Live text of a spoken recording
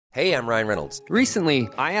Hey, I'm Ryan Reynolds. Recently,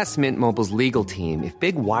 I asked Mint Mobile's legal team if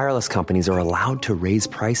big wireless companies are allowed to raise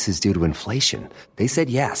prices due to inflation. They said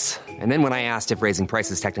yes. And then when I asked if raising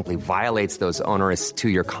prices technically violates those onerous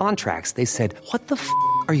two-year contracts, they said, "What the f***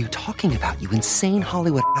 are you talking about, you insane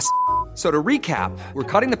Hollywood ass?" So to recap, we're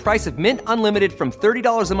cutting the price of Mint Unlimited from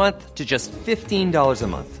 $30 a month to just $15 a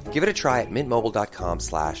month. Give it a try at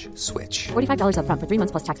mintmobile.com/switch. $45 up front for 3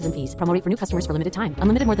 months plus taxes and fees. Promo rate for new customers for limited time.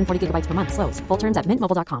 Unlimited more than 40 gigabytes per month. Slows full terms at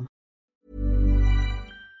mintmobile.com.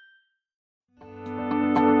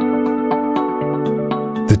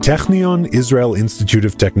 The Technion Israel Institute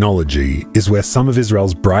of Technology is where some of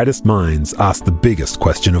Israel's brightest minds ask the biggest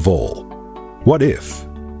question of all. What if?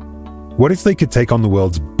 What if they could take on the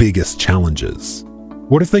world's biggest challenges?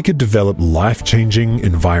 What if they could develop life-changing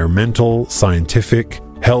environmental, scientific,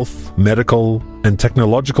 health, medical, and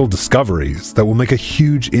technological discoveries that will make a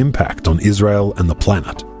huge impact on Israel and the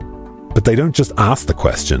planet? But they don't just ask the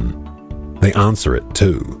question, they answer it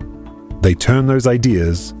too. They turn those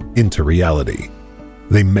ideas into reality.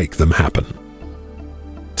 They make them happen.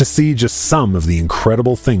 To see just some of the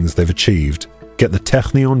incredible things they've achieved, get the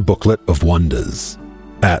Technion Booklet of Wonders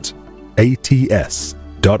at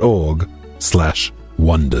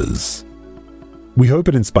ats.org/wonders. We hope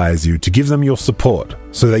it inspires you to give them your support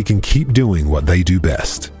so they can keep doing what they do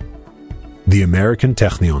best. The American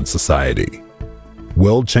Technion Society.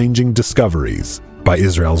 World-changing discoveries by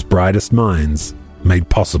Israel's brightest minds, made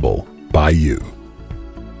possible by you.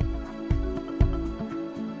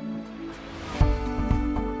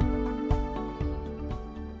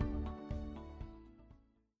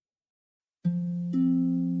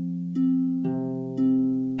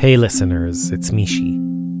 Hey listeners, it's Mishi.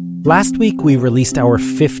 Last week we released our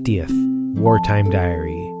 50th Wartime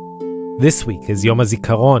Diary. This week is Yom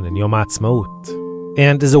HaZikaron and Yom HaAtzmaut.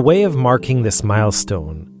 And as a way of marking this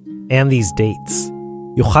milestone and these dates,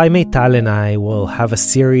 Yochai Meital and I will have a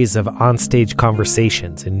series of onstage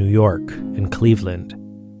conversations in New York and Cleveland.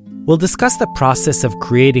 We'll discuss the process of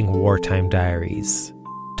creating Wartime Diaries,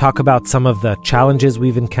 talk about some of the challenges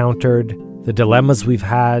we've encountered, the dilemmas we've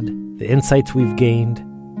had, the insights we've gained.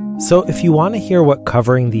 So if you want to hear what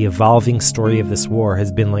covering the evolving story of this war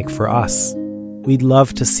has been like for us, we'd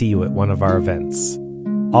love to see you at one of our events.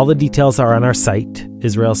 All the details are on our site,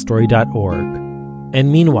 israelstory.org.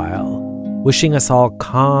 And meanwhile, wishing us all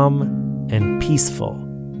calm and peaceful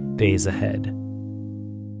days ahead.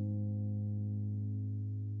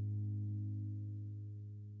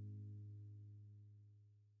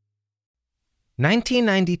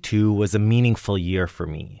 "1992 was a meaningful year for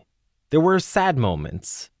me. There were sad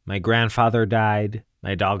moments. My grandfather died,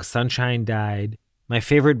 my dog Sunshine died, my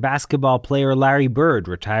favorite basketball player Larry Bird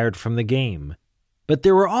retired from the game. But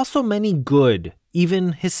there were also many good,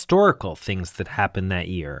 even historical things that happened that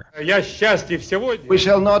year. We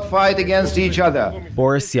shall not fight against each other.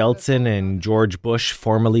 Boris Yeltsin and George Bush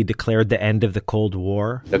formally declared the end of the Cold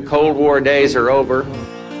War. The Cold War days are over.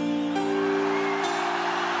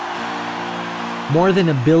 More than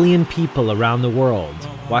 1 billion people around the world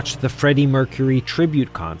watched the Freddie Mercury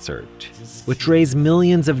tribute concert, which raised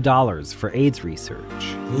millions of dollars for AIDS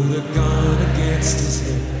research.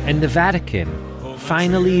 And the Vatican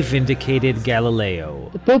finally vindicated Galileo.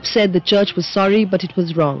 The Pope said the Church was sorry, but it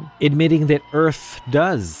was wrong, admitting that Earth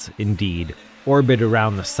does, indeed, orbit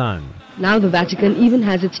around the sun. Now the Vatican even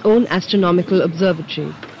has its own astronomical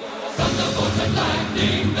observatory.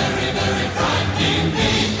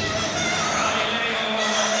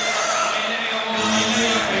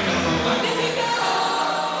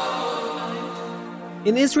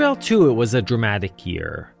 In Israel, too, it was a dramatic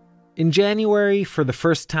year. In January, for the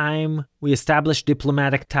first time, we established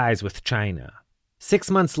diplomatic ties with China. 6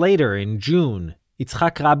 months later, in June,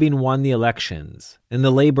 Yitzhak Rabin won the elections, and the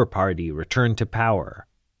Labor Party returned to power.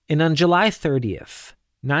 And on July 30th,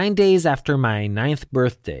 9 days after my 9th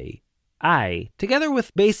birthday, I, together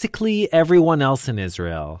with basically everyone else in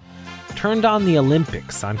Israel, turned on the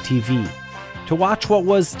Olympics on TV to watch what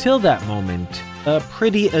was, till that moment, a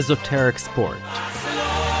pretty esoteric sport.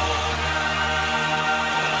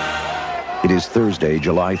 It is Thursday,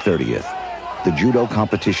 July 30th. The judo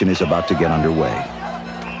competition is about to get underway.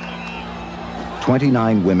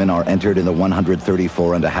 29 women are entered in the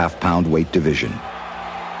 134.5-pound weight division.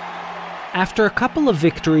 After a couple of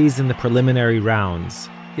victories in the preliminary rounds,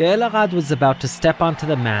 Yael Arad was about to step onto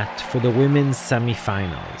the mat for the women's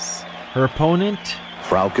semifinals. Her opponent?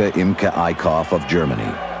 Frauke Imke Eickhoff of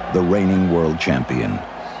Germany, the reigning world champion.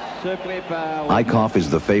 Eickhoff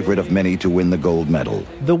is the favorite of many to win the gold medal.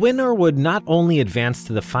 The winner would not only advance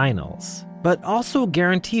to the finals, but also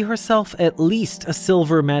guarantee herself at least a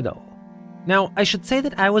silver medal. Now, I should say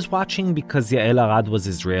that I was watching because Yael Arad was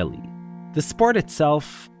Israeli. The sport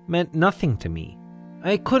itself meant nothing to me.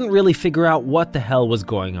 I couldn't really figure out what the hell was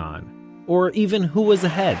going on, or even who was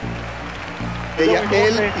ahead.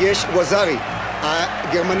 ליעל יש וזרי.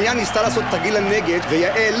 הגרמניה ניסתה לעשות תרגיל הנגד,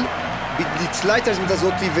 ויעל ניצלה את ההזדמנות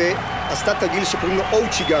הזאת ועשתה תרגיל שקוראים לו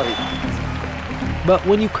אוצ'יגרי. But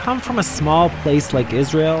when you come from a small place like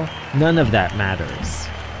Israel, none of that matters.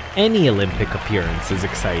 Any Olympic appearance is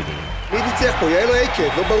exciting. מי ניצח פה? יעל או עקד?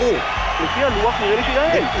 לא ברור. לפי הלוח נראה לי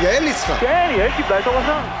שיעל. יעל ניצחה. כן, יעל קיבלה את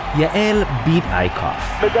הווזר. Yael beat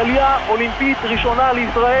Aikoff. מדליה אולימפית ראשונה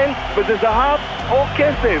לישראל, וזה זהב או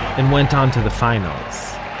כסף. And went on to the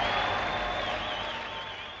finals.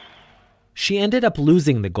 She ended up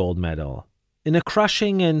losing the gold medal in a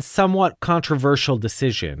crushing and somewhat controversial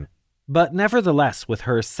decision. But nevertheless, with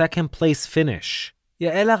her second-place finish,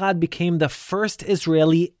 Yael Arad became the first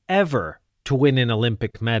Israeli ever to win an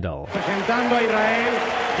Olympic medal.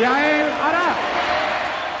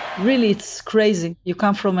 Really, it's crazy. You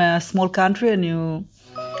come from a small country and you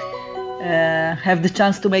have the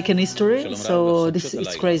chance to make an history, so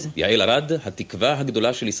it's crazy. יעל ארד, התקווה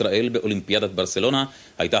הגדולה של ישראל באולימפיאדת ברצלונה,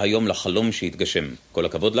 הייתה היום לחלום שהתגשם. כל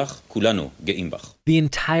הכבוד לך, כולנו גאים בך. The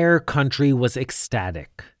entire country was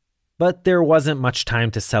ecstatic, but there wasn't much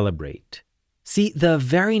time to celebrate. See, the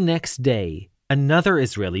very next day, another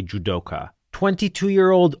Israeli judoka,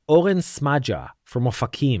 22-year-old Oren Smadja from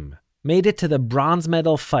Ofakim, made it to the bronze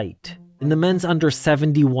medal fight in the men's under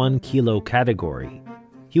 71 kilo category.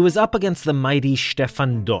 He was up against the mighty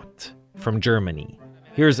Stefan Dott from Germany.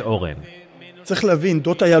 Here's Oren. צריך להבין,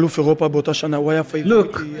 דוט היה אלוף אירופה באותה שנה, הוא היה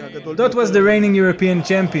Look, Dott was the reigning European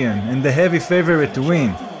champion and the heavy favorite to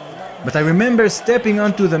win. But I remember stepping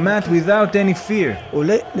onto the mat without any fear.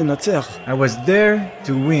 עולה לנצח. I was there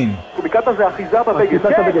to win. בקעת הזה אחיזה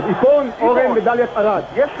בבגד. איפון, אורן, מדליית ארד.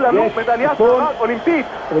 יש לנו מדליית ארד אולימפית.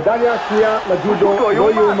 מדליה שנייה לג'ודו,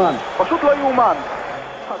 לא יאומן. פשוט לא יאומן.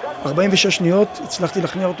 46 שניות, הצלחתי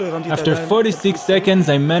להכניע אותו, הרמתי את הידיים. After 46 seconds,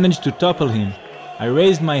 I managed to topple him. I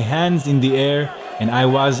raised my hands in the air and I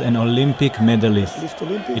was an Olympic medalist.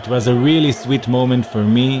 It was a really sweet moment for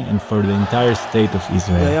me and for the entire state of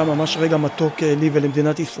Israel. זה היה ממש רגע מתוק לי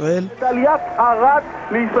ולמדינת ישראל. מדליית ארד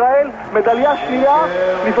לישראל, מדליה שנייה,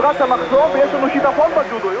 נפרץ המחזור ויש לנו שיטפון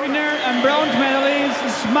בג'ודו. Winner and bronze medalist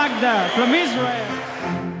is Magda from Israel.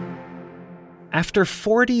 After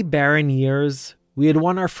 40 barren years, we had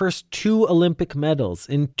won our first 2 Olympic medals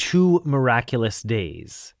in 2 miraculous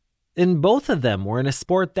days. And both of them were in a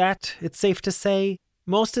sport that, it's safe to say,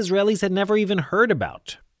 most Israelis had never even heard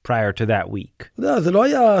about prior to that week. זה לא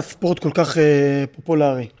היה ספורט כל כך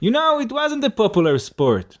פופולרי. You know, it wasn't a popular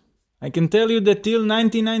sport. I can tell you that till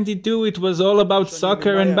 1992 it was all about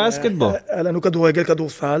soccer and basketball. היה לנו כדורגל,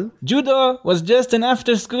 כדורסל. Judo was just an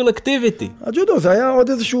after-school activity. הג'ודו זה היה עוד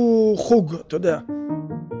איזשהו חוג, אתה יודע.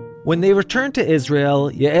 When they returned to Israel,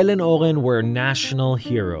 Yael and Oren were national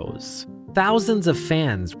heroes. Thousands of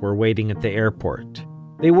fans were waiting at the airport.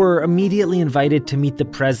 They were immediately invited to meet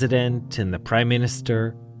the president and the prime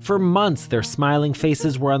minister. For months, their smiling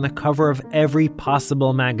faces were on the cover of every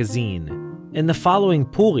possible magazine. In the following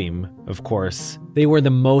Purim, of course, they were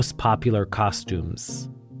the most popular costumes.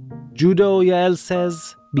 Judo, Yael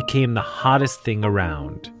says, became the hottest thing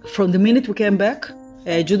around. From the minute we came back,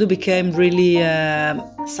 judo became really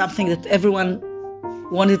something that everyone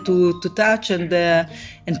wanted to touch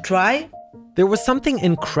and try. There was something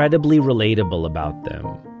incredibly relatable about them.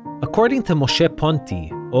 According to Moshe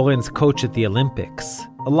Ponti, Oren's coach at the Olympics,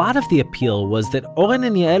 a lot of the appeal was that Oren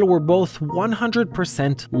and Yael were both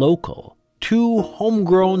 100% local, 2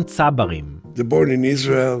 homegrown tzabarim. They're born in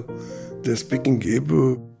Israel, they're speaking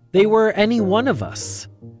Hebrew. They were any one of us,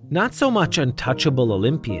 not so much untouchable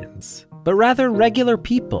Olympians, but rather regular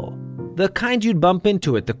people, the kind you'd bump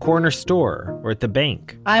into at the corner store or at the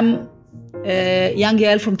bank. I'm young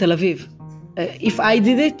Yael from Tel Aviv. If I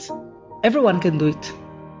did it, everyone can do it.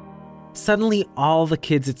 Suddenly, all the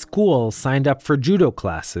kids at school signed up for judo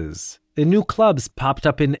classes. The new clubs popped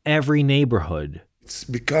up in every neighborhood. It's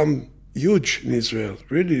become huge in Israel,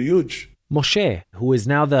 really huge. Moshe, who is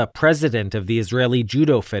now the president of the Israeli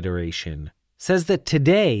Judo Federation, says that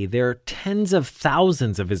today there are tens of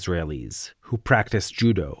thousands of Israelis who practice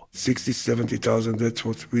judo. 60, 70,000, that's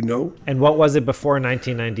what we know. And what was it before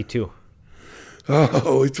 1992?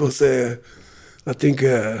 Oh, it was, I think,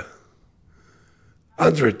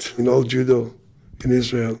 100 in all judo in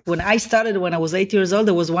Israel. When I started when I was 8 years old,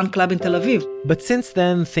 there was one club in Tel Aviv. But since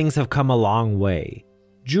then, things have come a long way.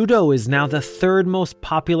 Judo is now the 3rd most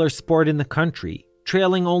popular sport in the country,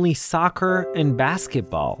 trailing only soccer and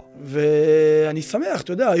basketball. ואני שמח,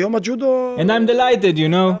 אתה יודע, היום הג'ודו... And I'm delighted, you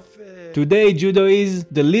know. Today, judo is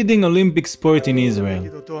the leading Olympic sport in Israel.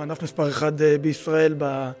 ענף מספר 1 בישראל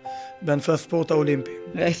בענפי הספורט האולימפי.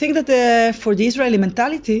 I think that for the Israeli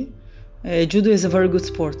mentality, judo is a very good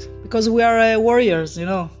sport because we are warriors, you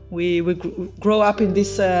know. We grow up in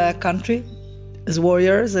this country as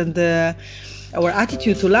warriors, and our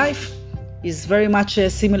attitude to life is very much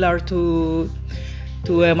similar to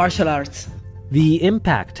martial arts. The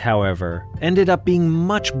impact, however, ended up being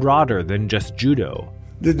much broader than just judo.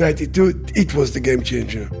 The 92, it was the game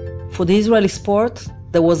changer. For the Israeli sport,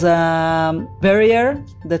 there was a barrier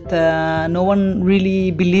that no one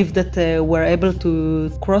really believed that we're able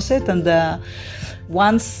to cross it. And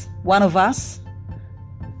once one of us,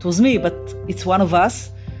 it was me, but it's one of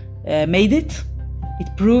us, made it. It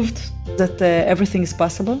proved that everything is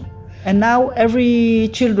possible. And now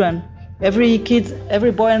every kid,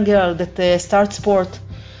 every boy and girl that starts sport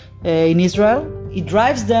in Israel, it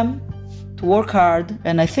drives them to work hard.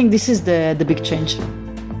 And I think this is the big change.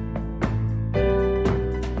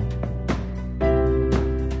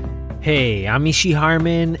 Hey, I'm Mishy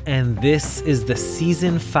Harman, and this is the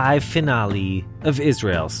Season 5 finale of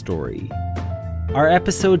Israel Story. Our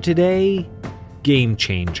episode today, Game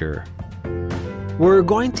Changer. We're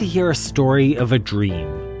going to hear a story of a dream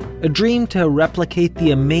to replicate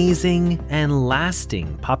the amazing and lasting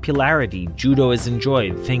popularity judo has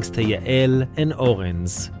enjoyed thanks to Yael and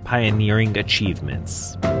Oren's pioneering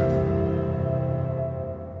achievements.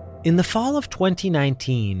 In the fall of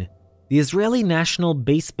 2019, the Israeli national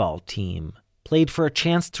baseball team played for a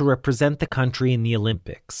chance to represent the country in the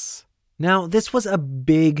Olympics. Now, this was a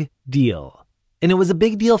big deal, and it was a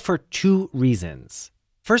big deal for two reasons.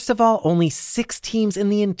 First of all, only 6 teams in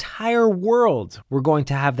the entire world were going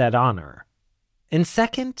to have that honor. And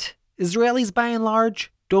second, Israelis by and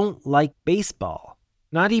large don't like baseball,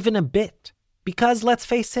 not even a bit. Because, let's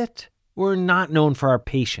face it, we're not known for our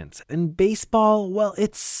patience. And baseball, well,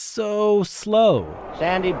 it's so slow.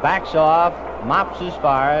 Sandy backs off, mops his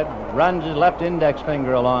forehead, runs his left index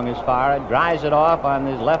finger along his forehead, dries it off on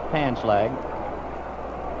his left pants leg.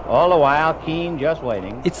 All the while, Keane just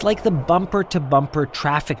waiting. It's like the bumper-to-bumper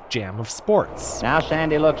traffic jam of sports. Now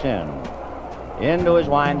Sandy looks into his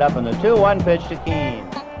windup, and the 2-1 pitch to Keane.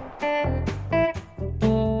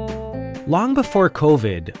 Long before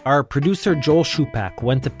COVID, our producer Joel Shupak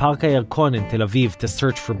went to Park HaYarkon in Tel Aviv to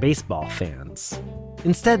search for baseball fans.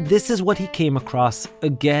 Instead, this is what he came across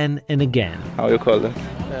again and again. How do you call that?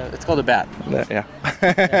 It's called a bat.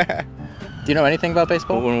 Yeah. Do you know anything about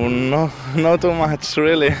baseball? No, not too much,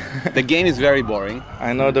 really. The game is very boring.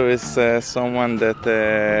 I know there is someone that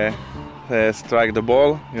strike the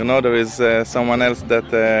ball. You know there is someone else that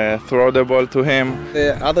throw the ball to him.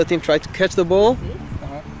 The other team try to catch the ball,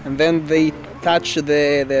 and then they touch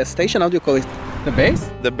the station. How do you call it? The base?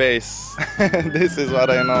 The base. This is what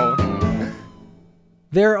I know.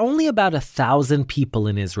 There are only about 1,000 people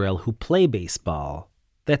in Israel who play baseball.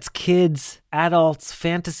 That's kids, adults,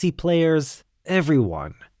 fantasy players,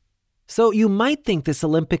 everyone. So you might think this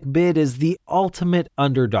Olympic bid is the ultimate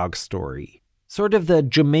underdog story, sort of the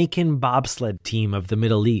Jamaican bobsled team of the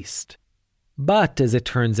Middle East. But as it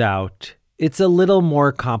turns out, it's a little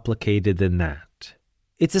more complicated than that.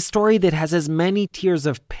 It's a story that has as many tears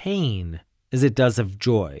of pain as it does of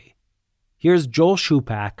joy. Here's Joel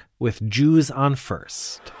Shupak with Jews on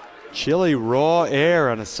First. Chilly, raw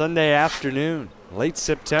air on a Sunday afternoon. Late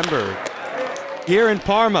September, here in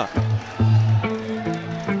Parma.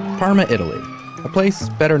 Parma, Italy, a place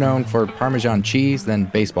better known for Parmesan cheese than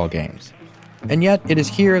baseball games. And yet, it is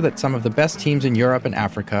here that some of the best teams in Europe and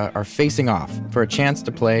Africa are facing off for a chance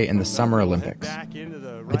to play in the Summer Olympics.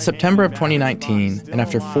 It's September of 2019, and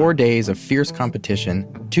after 4 days of fierce competition,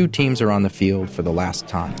 2 teams are on the field for the last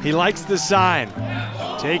time. He likes the sign,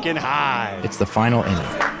 taken high. It's the final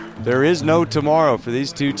inning. There is no tomorrow for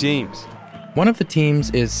these 2 teams. One of the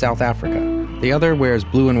teams is South Africa. The other wears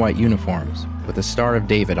blue and white uniforms with the Star of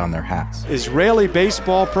David on their hats. Israeli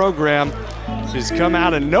baseball program has come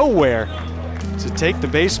out of nowhere to take the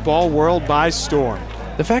baseball world by storm.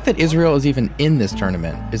 The fact that Israel is even in this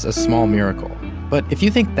tournament is a small miracle. But if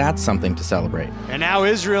you think that's something to celebrate. And now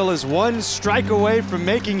Israel is 1 strike away from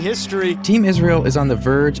making history. Team Israel is on the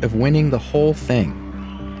verge of winning the whole thing.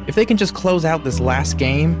 If they can just close out this last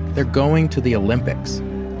game, they're going to the Olympics.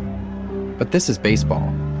 But this is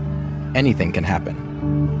baseball. Anything can happen.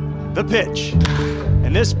 The pitch.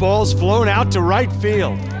 And this ball's flown out to right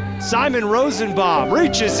field. Simon Rosenbaum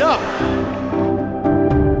reaches up.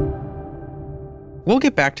 We'll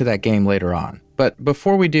get back to that game later on. But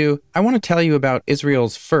before we do, I want to tell you about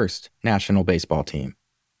Israel's first national baseball team.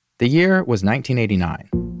 The year was 1989.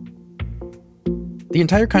 The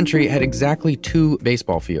entire country had exactly 2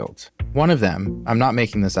 baseball fields. One of them, I'm not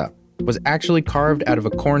making this up, was actually carved out of a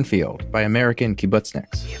cornfield by American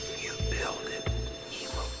kibbutzniks. If you build it, he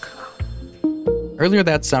will come. Earlier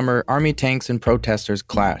that summer, army tanks and protesters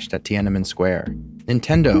clashed at Tiananmen Square.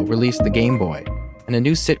 Nintendo released the Game Boy, and a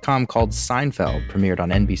new sitcom called Seinfeld premiered on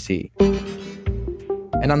NBC.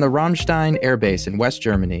 And on the Ramstein Air Base in West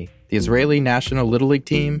Germany, the Israeli National Little League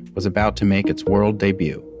team was about to make its world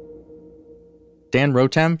debut. Dan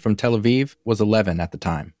Rotem from Tel Aviv was 11 at the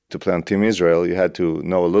time. To play on Team Israel, you had to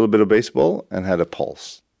know a little bit of baseball and had a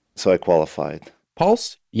pulse. So I qualified.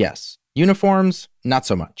 Pulse? Yes. Uniforms? Not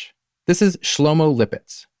so much. This is Shlomo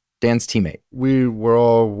Lipitz, Dan's teammate. We were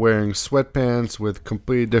all wearing sweatpants with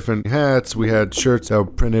completely different hats. We had shirts that were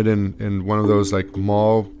printed in one of those like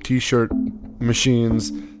mall t-shirt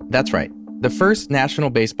machines. That's right. The first national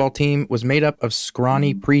baseball team was made up of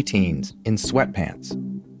scrawny preteens in sweatpants.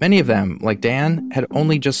 Many of them, like Dan, had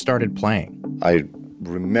only just started playing. I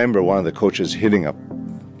remember one of the coaches hitting a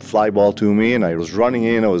fly ball to me, and I was running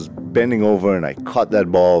in, I was bending over, and I caught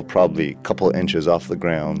that ball probably a couple inches off the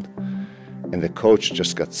ground. And the coach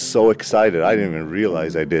just got so excited, I didn't even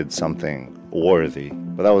realize I did something worthy.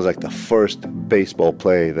 But that was like the first baseball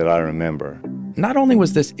play that I remember. Not only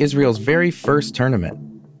was this Israel's very first tournament,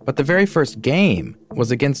 but the very first game was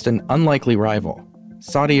against an unlikely rival,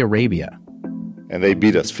 Saudi Arabia. And they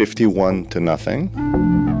beat us 51-0.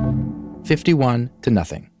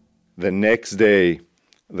 51-0. The next day,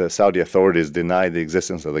 the Saudi authorities denied the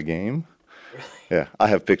existence of the game. Yeah, I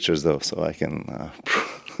have pictures though, so I can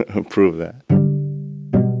prove that.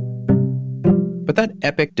 But that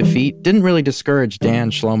epic defeat didn't really discourage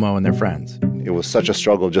Dan, Shlomo, and their friends. It was such a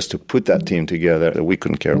struggle just to put that team together that we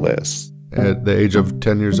couldn't care less. At the age of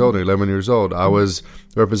 10 years old, 11 years old, I was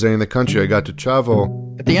representing the country. I got to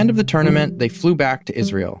travel. At the end of the tournament, they flew back to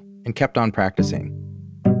Israel and kept on practicing.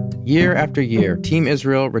 Year after year, Team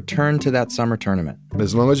Israel returned to that summer tournament.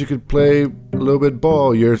 As long as you could play a little bit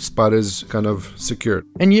ball, your spot is kind of secured.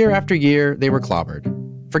 And year after year, they were clobbered.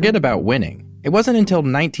 Forget about winning. It wasn't until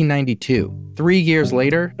 1992, 3 years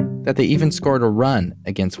later, that they even scored a run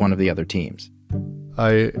against one of the other teams.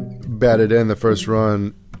 I batted in the first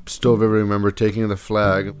run. Still vividly remember taking the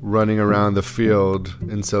flag, running around the field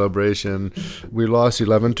in celebration. We lost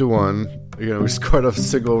 11-1. We scored a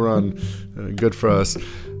single run. Good for us.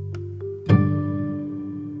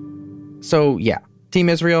 So yeah, Team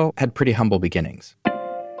Israel had pretty humble beginnings.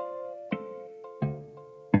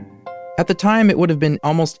 At the time, it would have been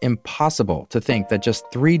almost impossible to think that just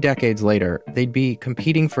 3 decades later, they'd be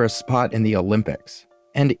competing for a spot in the Olympics.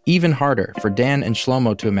 And even harder for Dan and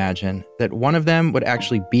Shlomo to imagine that one of them would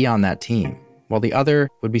actually be on that team, while the other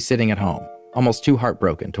would be sitting at home, almost too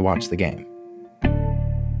heartbroken to watch the game.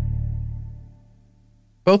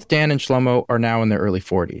 Both Dan and Shlomo are now in their early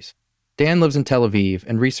 40s. Dan lives in Tel Aviv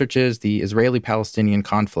and researches the Israeli-Palestinian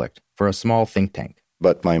conflict for a small think tank.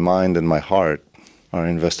 But my mind and my heart are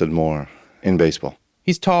invested more in baseball.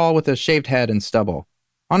 He's tall with a shaved head and stubble.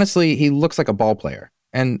 Honestly, he looks like a ball player.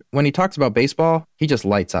 And when he talks about baseball, he just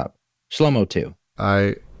lights up. Shlomo, too.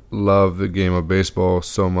 I love the game of baseball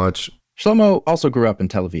so much. Shlomo also grew up in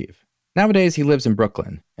Tel Aviv. Nowadays, he lives in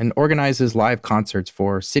Brooklyn and organizes live concerts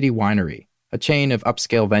for City Winery, a chain of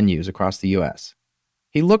upscale venues across the U.S.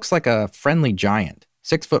 He looks like a friendly giant,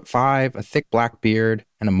 6'5", a thick black beard,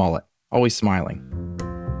 and a mullet, always smiling.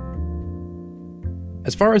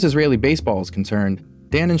 As far as Israeli baseball is concerned,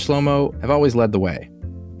 Dan and Shlomo have always led the way.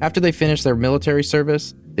 After they finished their military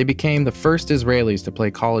service, they became the first Israelis to play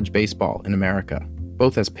college baseball in America,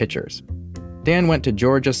 both as pitchers. Dan went to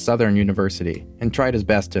Georgia Southern University and tried his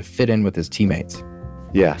best to fit in with his teammates.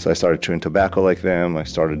 Yeah, so I started chewing tobacco like them, I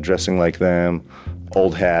started dressing like them,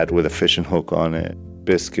 old hat with a fishing hook on it,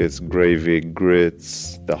 biscuits, gravy,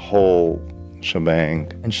 grits, the whole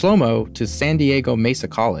shebang. And Shlomo to San Diego Mesa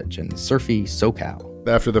College in surfy SoCal.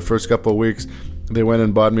 After the first couple of weeks, they went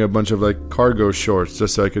and bought me a bunch of cargo shorts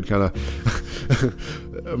just so I could kind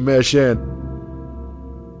of mesh in.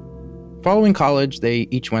 Following college, they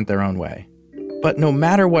each went their own way. But no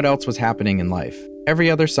matter what else was happening in life,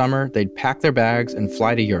 every other summer they'd pack their bags and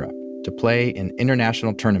fly to Europe to play in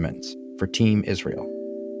international tournaments for Team Israel.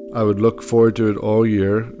 I would look forward to it all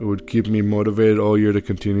year. It would keep me motivated all year to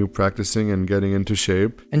continue practicing and getting into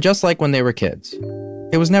shape. And just like when they were kids,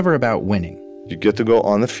 it was never about winning. You get to go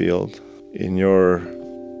on the field in your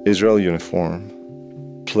Israel uniform,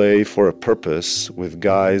 play for a purpose with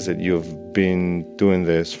guys that you've been doing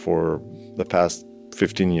this for the past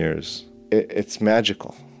 15 years. It's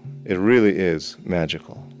magical. It really is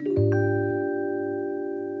magical.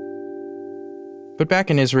 But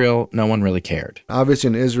back in Israel, no one really cared. Obviously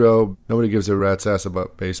in Israel, nobody gives a rat's ass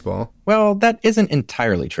about baseball. Well, that isn't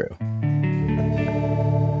entirely true.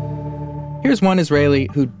 Here's one Israeli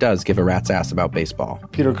who does give a rat's ass about baseball.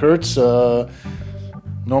 Peter Kurtz,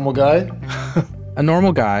 normal guy. A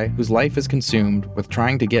normal guy whose life is consumed with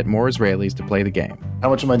trying to get more Israelis to play the game. How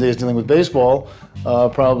much of my day is dealing with baseball?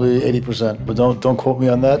 Probably 80%. But don't quote me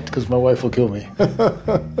on that because my wife will kill me.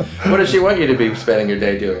 What does she want you to be spending your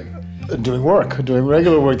day doing? Doing work, doing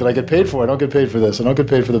regular work that I get paid for. I don't get paid for this. I don't get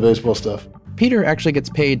paid for the baseball stuff. Peter actually gets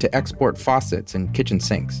paid to export faucets and kitchen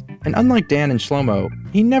sinks. And unlike Dan and Shlomo,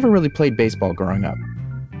 he never really played baseball growing up.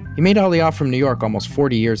 He made Aliyah from New York almost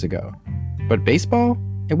 40 years ago. But baseball?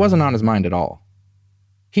 It wasn't on his mind at all.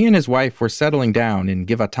 He and his wife were settling down in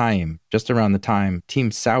Givatayim just around the time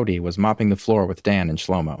Team Saudi was mopping the floor with Dan and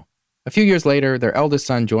Shlomo. A few years later, their eldest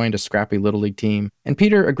son joined a scrappy Little League team, and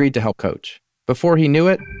Peter agreed to help coach. Before he knew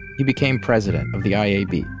it, he became president of the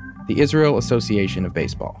IAB, the Israel Association of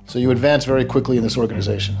Baseball. So you advance very quickly in this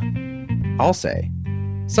organization. I'll say.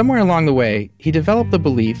 Somewhere along the way, he developed the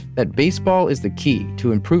belief that baseball is the key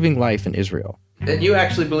to improving life in Israel. And you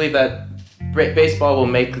actually believe that baseball will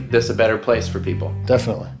make this a better place for people?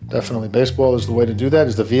 Definitely. Baseball is the way to do that,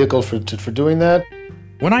 is the vehicle for doing that.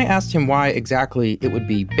 When I asked him why exactly it would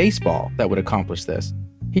be baseball that would accomplish this,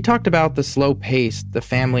 he talked about the slow pace, the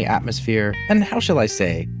family atmosphere, and how shall I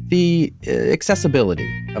say, the accessibility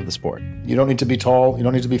of the sport. You don't need to be tall, you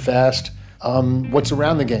don't need to be fast. What's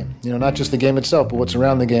around the game? Not just the game itself, but what's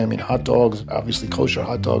around the game. I mean, hot dogs, obviously kosher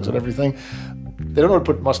hot dogs and everything. They don't know how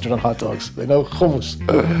to put mustard on hot dogs. They know hummus.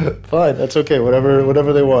 Fine, that's okay,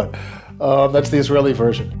 whatever they want. That's the Israeli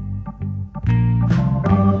version.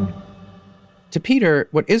 To Peter,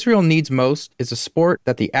 what Israel needs most is a sport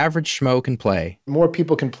that the average schmo can play. More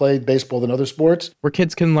people can play baseball than other sports. Where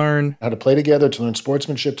kids can learn how to play together, to learn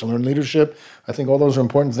sportsmanship, to learn leadership. I think all those are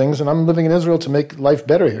important things, and I'm living in Israel to make life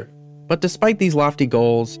better here. But despite these lofty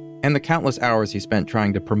goals and the countless hours he spent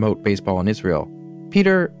trying to promote baseball in Israel,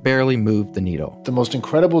 Peter barely moved the needle. The most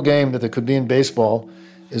incredible game that there could be in baseball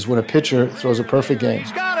is when a pitcher throws a perfect game.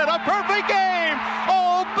 He's got it, a perfect game!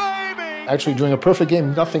 Oh, baby! Actually, during a perfect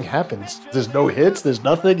game, nothing happens. There's no hits, there's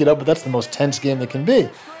nothing, but that's the most tense game that can be.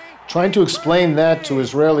 Trying to explain that to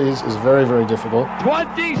Israelis is very, very difficult.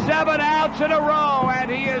 27 outs in a row, and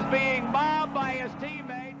he is being mobbed by his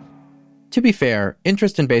teammates. To be fair,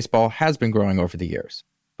 interest in baseball has been growing over the years,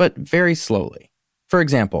 but very slowly. For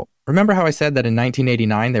example, remember how I said that in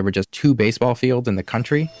 1989 there were just 2 baseball fields in the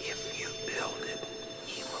country? If you build it,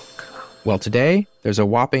 he will come. Well, today, there's a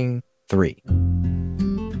whopping 3.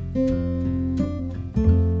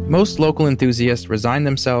 Most local enthusiasts resigned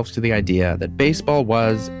themselves to the idea that baseball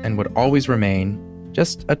was, and would always remain,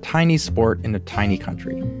 just a tiny sport in a tiny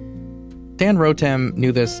country. Dan Rotem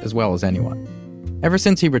knew this as well as anyone. Ever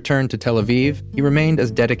since he returned to Tel Aviv, he remained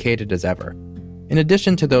as dedicated as ever. In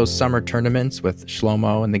addition to those summer tournaments with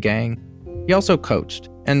Shlomo and the gang, he also coached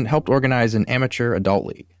and helped organize an amateur adult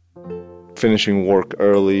league. Finishing work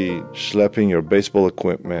early, schlepping your baseball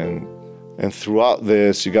equipment, and throughout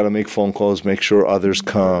this, you got to make phone calls, make sure others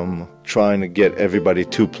come, trying to get everybody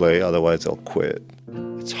to play, otherwise they'll quit.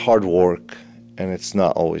 It's hard work, and it's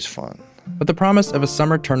not always fun. But the promise of a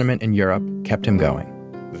summer tournament in Europe kept him going.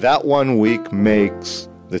 That 1 week makes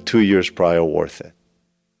the 2 years prior worth it.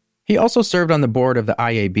 He also served on the board of the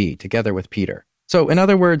IAB together with Peter. So, in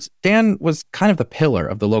other words, Dan was kind of the pillar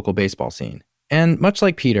of the local baseball scene. And much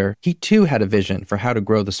like Peter, he too had a vision for how to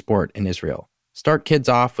grow the sport in Israel. Start kids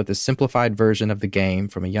off with a simplified version of the game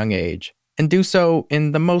from a young age, and do so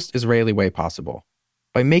in the most Israeli way possible,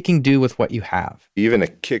 by making do with what you have. Even a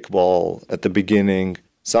kickball at the beginning,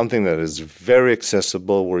 something that is very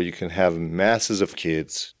accessible where you can have masses of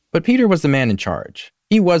kids. But Peter was the man in charge.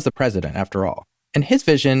 He was the president, after all. And his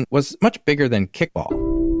vision was much bigger than kickball.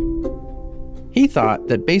 He thought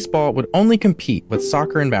that baseball would only compete with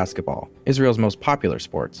soccer and basketball, Israel's most popular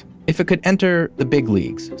sports, if it could enter the big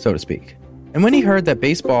leagues, so to speak. And when he heard that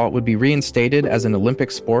baseball would be reinstated as an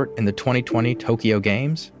Olympic sport in the 2020 Tokyo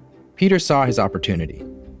Games, Peter saw his opportunity.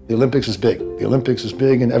 The Olympics is big. The Olympics is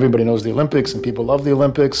big, and everybody knows the Olympics, and people love the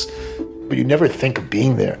Olympics, but you never think of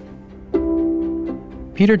being there.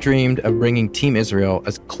 Peter dreamed of bringing Team Israel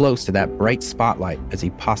as close to that bright spotlight as he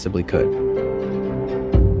possibly could.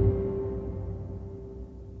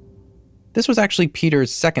 This was actually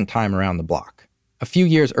Peter's second time around the block. A few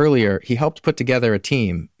years earlier, he helped put together a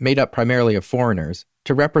team made up primarily of foreigners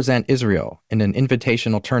to represent Israel in an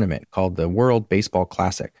invitational tournament called the World Baseball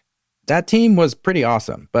Classic. That team was pretty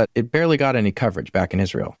awesome, but it barely got any coverage back in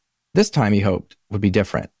Israel. This time, he hoped, would be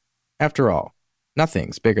different. After all,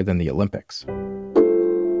 nothing's bigger than the Olympics.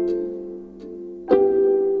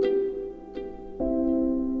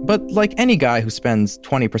 But like any guy who spends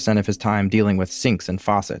 20% of his time dealing with sinks and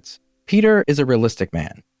faucets, Peter is a realistic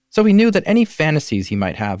man. So he knew that any fantasies he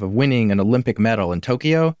might have of winning an Olympic medal in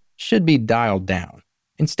Tokyo should be dialed down.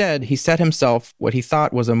 Instead, he set himself what he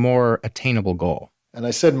thought was a more attainable goal. And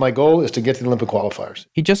I said my goal is to get to the Olympic qualifiers.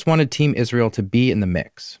 He just wanted Team Israel to be in the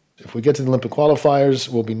mix. If we get to the Olympic qualifiers,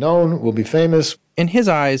 we'll be known, we'll be famous. In his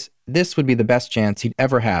eyes, this would be the best chance he'd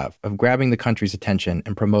ever have of grabbing the country's attention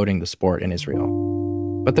and promoting the sport in Israel.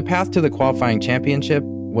 But the path to the qualifying championship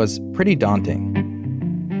was pretty daunting.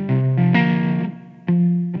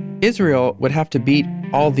 Israel would have to beat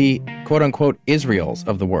all the quote-unquote Israels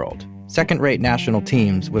of the world, second-rate national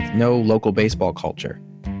teams with no local baseball culture,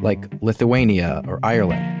 like Lithuania or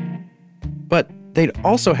Ireland. But they'd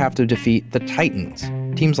also have to defeat the Titans,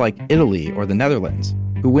 teams like Italy or the Netherlands,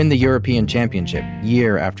 who win the European Championship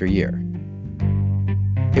year after year.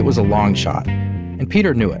 It was a long shot, and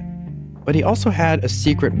Peter knew it, but he also had a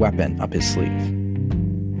secret weapon up his sleeve.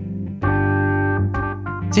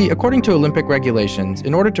 See, according to Olympic regulations,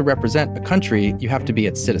 in order to represent a country, you have to be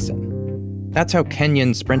its citizen. That's how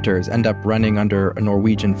Kenyan sprinters end up running under a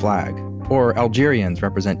Norwegian flag, or Algerians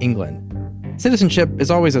represent England. Citizenship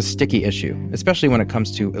is always a sticky issue, especially when it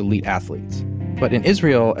comes to elite athletes. But in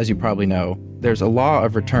Israel, as you probably know, there's a law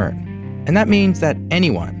of return. And that means that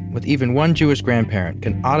anyone with even one Jewish grandparent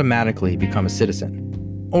can automatically become a citizen.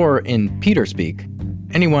 Or in Peter speak,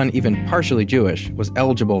 anyone even partially Jewish was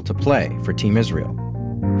eligible to play for Team Israel.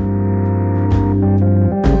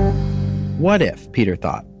 What if, Peter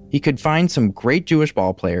thought, he could find some great Jewish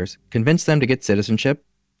ball players, convince them to get citizenship,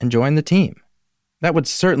 and join the team? That would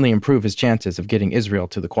certainly improve his chances of getting Israel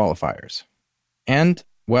to the qualifiers. And,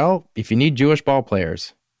 well, if you need Jewish ball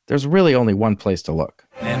players, there's really only one place to look.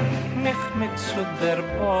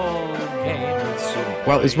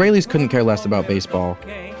 While Israelis couldn't care less about baseball,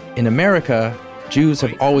 in America, Jews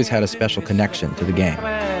have always had a special connection to the game.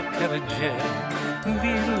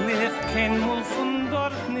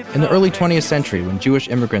 In the early 20th century, when Jewish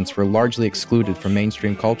immigrants were largely excluded from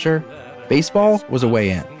mainstream culture, baseball was a way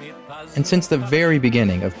in. And since the very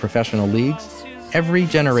beginning of professional leagues, every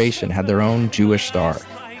generation had their own Jewish star,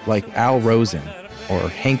 like Al Rosen or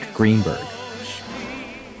Hank Greenberg.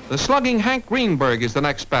 The slugging Hank Greenberg is the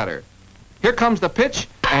next batter. Here comes the pitch,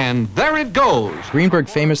 and there it goes. Greenberg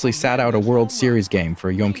famously sat out a World Series game for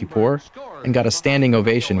Yom Kippur and got a standing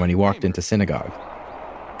ovation when he walked into synagogue.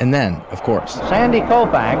 And then, of course, Sandy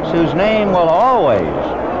Koufax, whose name will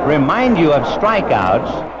always remind you of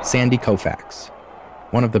strikeouts. Sandy Koufax,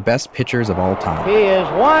 one of the best pitchers of all time. He is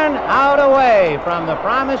 1 out away from the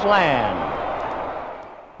promised land.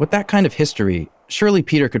 With that kind of history, surely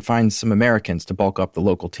Peter could find some Americans to bulk up the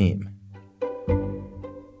local team.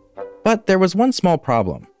 But there was one small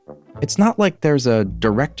problem. It's not like there's a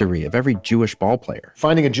directory of every Jewish ball player.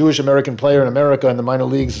 Finding a Jewish American player in America in the minor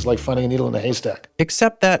leagues is like finding a needle in a haystack.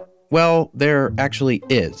 Except that, well, there actually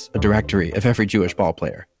is a directory of every Jewish ball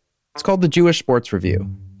player. It's called the Jewish Sports Review,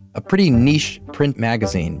 a pretty niche print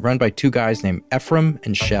magazine run by two guys named Ephraim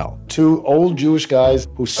and Shel. Two old Jewish guys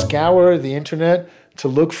who scour the internet to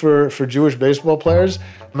look for Jewish baseball players.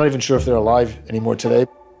 I'm not even sure if they're alive anymore today.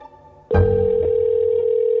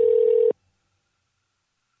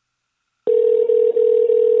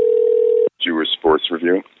 Jewish Sports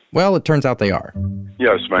Review. Well, it turns out they are.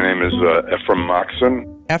 Yes, my name is Ephraim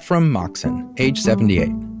Moxon. Ephraim Moxon, age 78.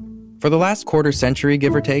 For the last quarter century,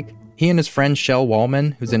 give or take, he and his friend Shel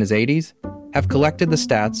Wallman, who's in his 80s, have collected the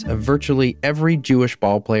stats of virtually every Jewish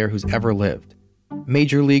ball player who's ever lived.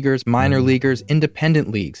 Major leaguers, minor leaguers, independent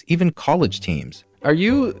leagues, even college teams. Are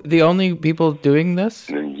you the only people doing this?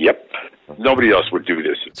 Yep. Nobody else would do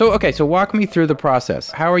this. So walk me through the process.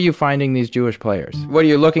 How are you finding these Jewish players? What, are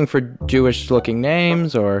you looking for Jewish-looking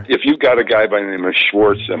names, or? If you've got a guy by the name of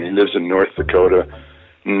Schwartz and he lives in North Dakota,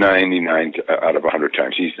 99 out of 100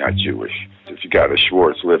 times he's not Jewish. If you got a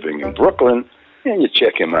Schwartz living in Brooklyn, you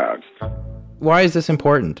check him out. Why is this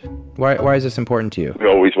important? Why is this important to you? We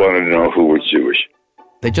always wanted to know who was Jewish.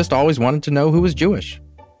 They just always wanted to know who was Jewish.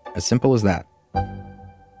 As simple as that.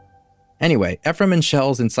 Anyway, Ephraim and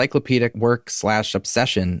Shel's encyclopedic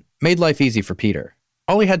work/obsession made life easy for Peter.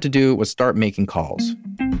 All he had to do was start making calls.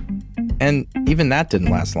 And even that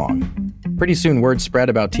didn't last long. Pretty soon word spread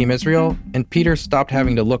about Team Israel, and Peter stopped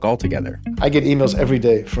having to look altogether. I get emails every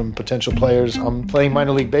day from potential players. I'm playing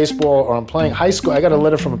minor league baseball or I'm playing high school. I got a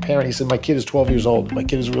letter from a parent. He said, my kid is 12 years old. My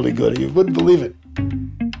kid is really good. You wouldn't believe it.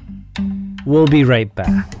 We'll be right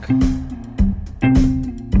back.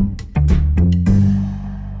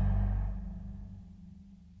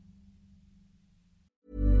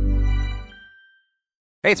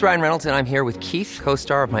 Hey, it's Ryan Reynolds, and I'm here with Keith,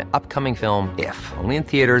 co-star of my upcoming film, If, only in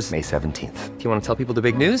theaters May 17th. Do you want to tell people the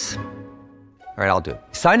big news? All right, I'll do it.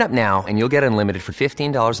 Sign up now and you'll get unlimited for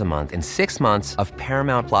 $15 a month and 6 months of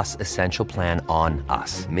Paramount Plus Essential Plan on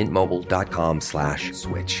us.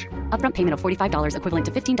 MintMobile.com/switch. Upfront payment of $45 equivalent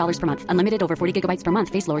to $15 per month. Unlimited over 40 gigabytes per month.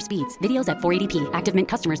 Face lower speeds. Videos at 480p. Active Mint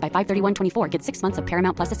customers by 531.24 get 6 months of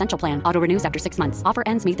Paramount Plus Essential Plan. Auto renews after 6 months. Offer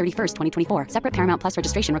ends May 31st, 2024. Separate Paramount Plus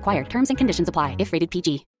registration required. Terms and conditions apply if rated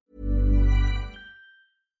PG.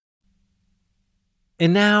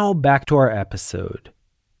 And now back to our episode.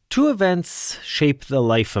 Two events shaped the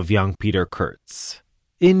life of young Peter Kurtz.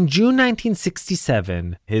 In June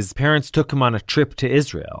 1967, his parents took him on a trip to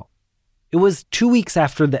Israel. It was 2 weeks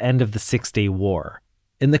after the end of the Six-Day War,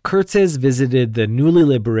 and the Kurtzes visited the newly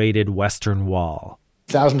liberated Western Wall.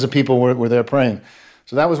 Thousands of people were there praying.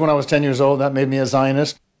 So that was when I was 10 years old. That made me a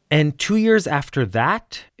Zionist. And 2 years after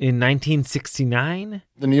that, in 1969...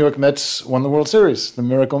 the New York Mets won the World Series, the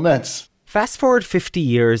Miracle Mets. Fast forward 50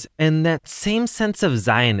 years, and that same sense of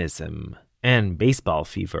Zionism and baseball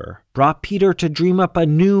fever brought Peter to dream up a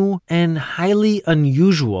new and highly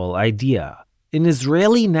unusual idea: an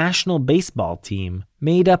Israeli national baseball team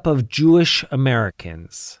made up of Jewish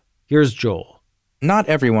Americans. Here's Joel. Not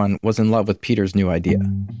everyone was in love with Peter's new idea.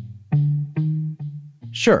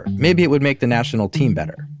 Sure, maybe it would make the national team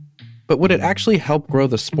better. But would it actually help grow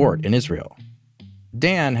the sport in Israel?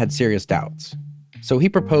 Dan had serious doubts. So he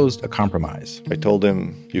proposed a compromise. I told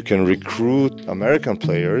him, you can recruit American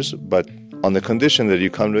players, but on the condition that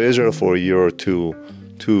you come to Israel for a year or two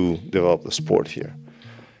to develop the sport here.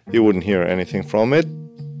 He wouldn't hear anything from it.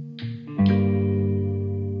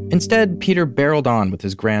 Instead, Peter barreled on with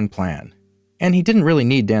his grand plan. And he didn't really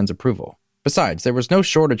need Dan's approval. Besides, there was no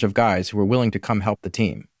shortage of guys who were willing to come help the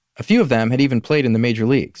team. A few of them had even played in the major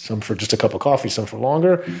leagues. Some for just a cup of coffee, some for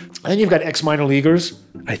longer. And then you've got ex-minor leaguers.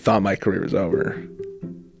 I thought my career was over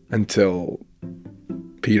until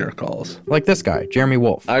Peter calls. Like this guy, Jeremy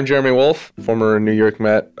Wolf. I'm Jeremy Wolf, former New York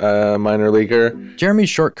Met minor leaguer. Jeremy's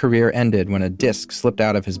short career ended when a disc slipped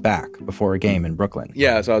out of his back before a game in Brooklyn.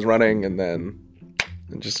 Yeah, so I was running and then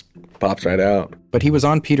it just pops right out. But he was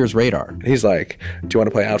on Peter's radar. He's like, do you want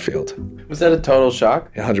to play outfield? Was that a total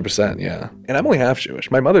shock? 100%, yeah. And I'm only half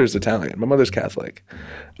Jewish. My mother's Italian. My mother's Catholic,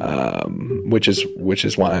 which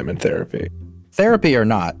is why I'm in therapy. Therapy or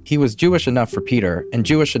not, he was Jewish enough for Peter and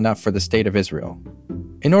Jewish enough for the state of Israel.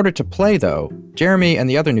 In order to play, though, Jeremy and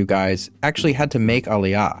the other new guys actually had to make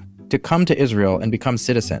Aliyah, to come to Israel and become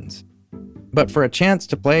citizens. But for a chance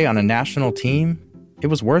to play on a national team, it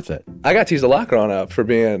was worth it. I got to use a lot growing up for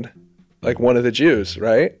being like one of the Jews,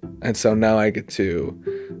 right? And so now I get to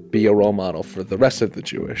be a role model for the rest of the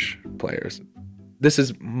Jewish players. This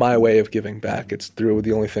is my way of giving back. It's through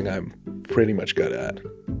the only thing I'm pretty much good at.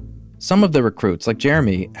 Some of the recruits, like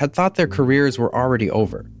Jeremy, had thought their careers were already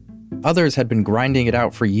over. Others had been grinding it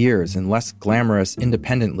out for years in less glamorous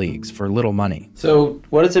independent leagues for little money. So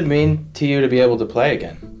what does it mean to you to be able to play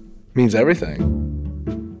again? Means everything.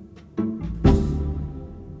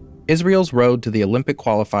 Israel's road to the Olympic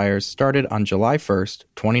qualifiers started on July 1st,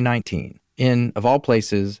 2019, in, of all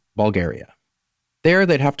places, Bulgaria. There,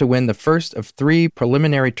 they'd have to win the first of 3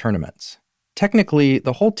 preliminary tournaments. Technically,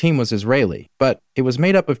 the whole team was Israeli, but it was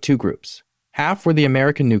made up of 2 groups. Half were the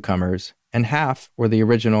American newcomers, and half were the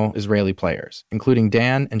original Israeli players, including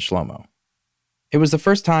Dan and Shlomo. It was the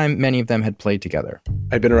first time many of them had played together.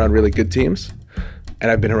 I've been around really good teams, and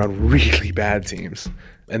I've been around really bad teams.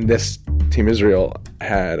 And this Team Israel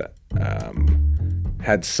had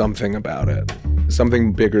something about it,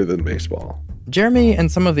 something bigger than baseball. Jeremy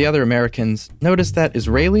and some of the other Americans noticed that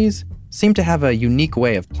Israelis seemed to have a unique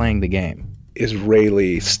way of playing the game.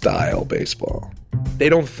 Israeli-style baseball. They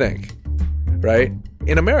don't think, right?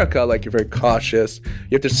 In America, like, you're very cautious.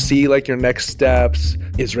 You have to see, like, your next steps.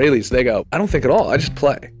 Israelis, they go, I don't think at all. I just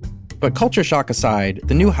play. But culture shock aside,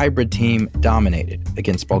 the new hybrid team dominated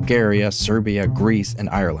against Bulgaria, Serbia, Greece, and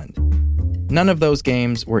Ireland. None of those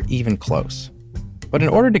games were even close. But in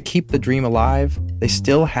order to keep the dream alive, they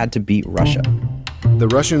still had to beat Russia. The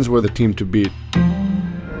Russians were the team to beat.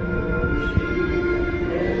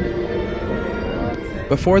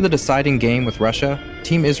 Before the deciding game with Russia,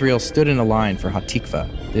 Team Israel stood in a line for Hatikva,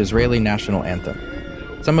 the Israeli national anthem.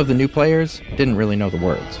 Some of the new players didn't really know the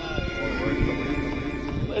words.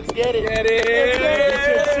 Let's get it. Get it.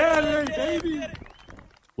 Let's get it, baby.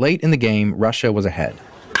 Late in the game, Russia was ahead.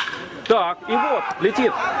 Oh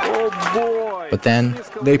boy. But then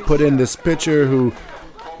they put in this pitcher who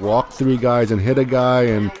walked 3 guys and hit a guy,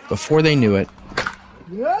 and before they knew it,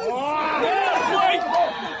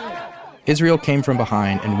 Israel came from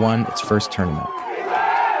behind and won its first tournament.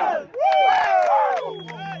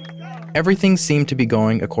 Everything seemed to be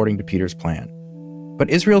going according to Peter's plan. But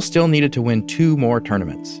Israel still needed to win 2 more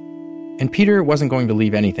tournaments. And Peter wasn't going to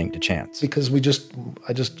leave anything to chance. Because I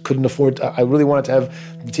just couldn't afford, I really wanted to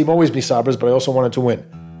have the team always be Sabres, but I also wanted to win.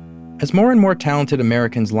 As more and more talented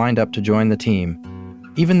Americans lined up to join the team,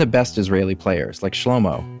 even the best Israeli players, like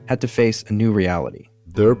Shlomo, had to face a new reality.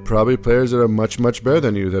 There are probably players that are much, much better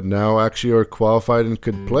than you that now actually are qualified and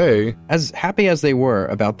could play. As happy as they were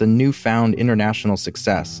about the newfound international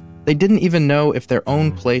success, they didn't even know if their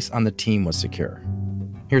own place on the team was secure.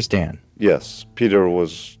 Here's Dan. Yes, Peter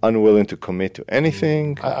was unwilling to commit to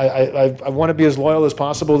anything. I want to be as loyal as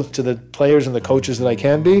possible to the players and the coaches that I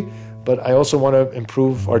can be, but I also want to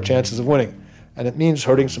improve our chances of winning. And it means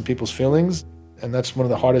hurting some people's feelings, and that's one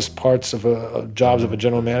of the hardest parts of jobs of a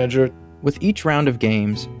general manager. With each round of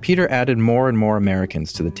games, Peter added more and more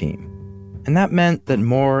Americans to the team. And that meant that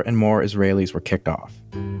more and more Israelis were kicked off.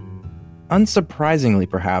 Unsurprisingly,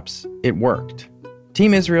 perhaps, it worked.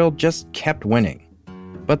 Team Israel just kept winning.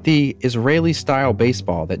 But the Israeli-style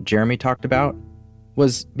baseball that Jeremy talked about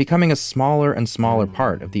was becoming a smaller and smaller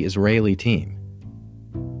part of the Israeli team.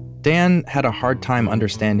 Dan had a hard time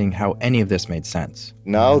understanding how any of this made sense.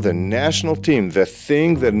 Now the national team, the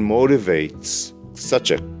thing that motivates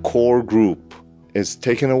such a core group, is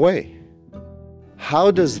taken away.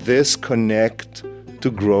 How does this connect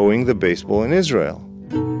to growing the baseball in Israel?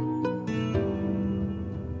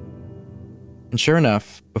 And sure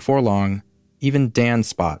enough, before long, even Dan's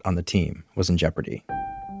spot on the team was in jeopardy.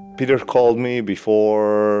 Peter called me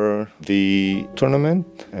before the tournament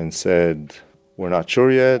and said, "We're not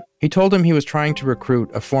sure yet." He told him he was trying to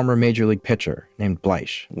recruit a former Major League pitcher named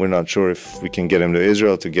Bleish. "We're not sure if we can get him to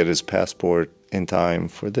Israel to get his passport in time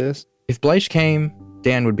for this." If Bleish came,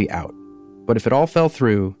 Dan would be out. But if it all fell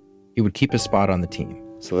through, he would keep his spot on the team.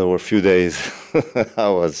 So there were a few days I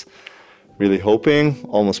was really hoping,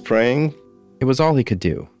 almost praying. It was all he could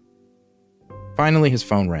do. Finally, his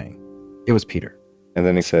phone rang. It was Peter. And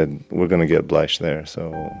then he said, "We're going to get Bleish there,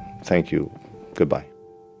 so thank you. Goodbye."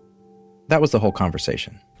 That was the whole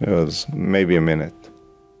conversation. It was maybe a minute.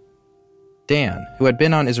 Dan, who had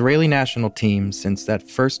been on Israeli national team since that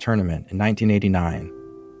first tournament in 1989,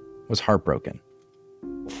 was heartbroken.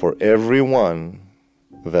 For everyone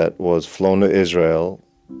that was flown to Israel,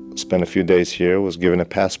 spent a few days here, was given a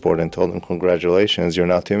passport and told them, "Congratulations, you're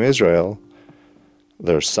now Team Israel,"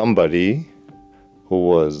 there's somebody who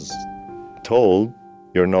was told,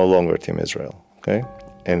 "You're no longer Team Israel," okay?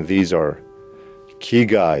 And these are key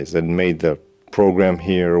guys that made the program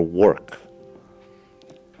here work,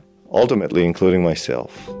 ultimately including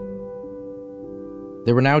myself.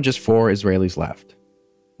 There were now just 4 Israelis left.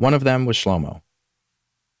 One of them was Shlomo.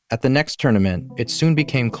 At the next tournament, it soon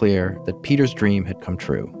became clear that Peter's dream had come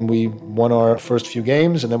true. We won our first few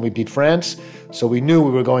games, and then we beat France, so we knew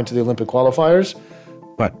we were going to the Olympic qualifiers.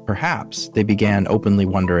 But perhaps they began openly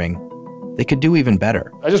wondering they could do even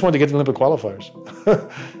better. I just wanted to get to the Olympic qualifiers.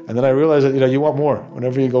 And then I realized that, you want more.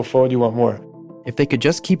 Whenever you go forward, you want more. If they could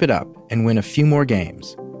just keep it up and win a few more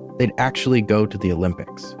games, they'd actually go to the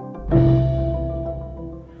Olympics.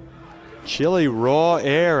 Chilly, raw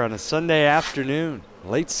air on a Sunday afternoon,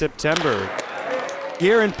 late September,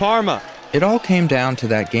 here in Parma. It all came down to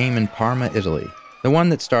that game in Parma, Italy, the one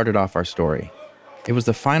that started off our story. It was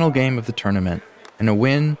the final game of the tournament, and a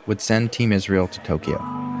win would send Team Israel to Tokyo.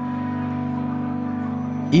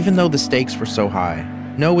 Even though the stakes were so high,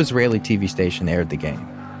 no Israeli TV station aired the game.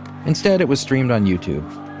 Instead, it was streamed on YouTube.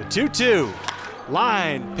 The 2-2.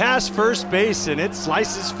 Line, past first base, and it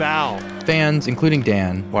slices foul. Fans, including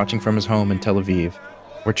Dan, watching from his home in Tel Aviv,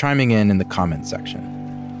 were chiming in the comments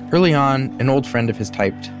section. Early on, an old friend of his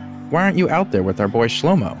typed, "Why aren't you out there with our boy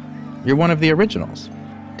Shlomo? You're one of the originals."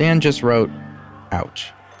 Dan just wrote,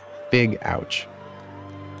 "Ouch. Big ouch."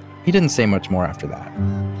 He didn't say much more after that.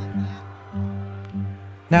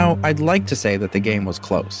 Now, I'd like to say that the game was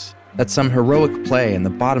close, that some heroic play in the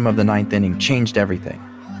bottom of the 9th inning changed everything.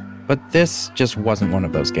 But this just wasn't one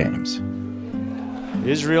of those games.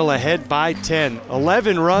 Israel ahead by 10,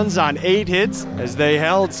 11 runs on 8 hits as they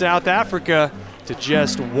held South Africa to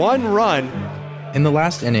just 1 run. In the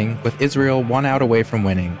last inning, with Israel 1 out away from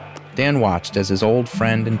winning, Dan watched as his old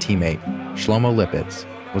friend and teammate, Shlomo Lipitz,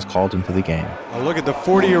 was called into the game. A look at the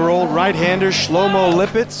 40-year-old right-hander Shlomo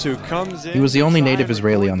Lipitz, who comes in. He was the only native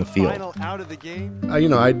Israeli on the field.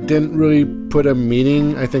 I didn't really put a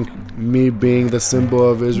meaning. I think me being the symbol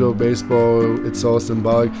of Israel baseball, it's all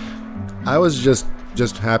symbolic. I was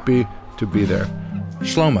just happy to be there.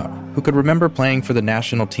 Shlomo, who could remember playing for the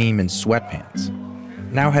national team in sweatpants,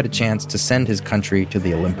 now had a chance to send his country to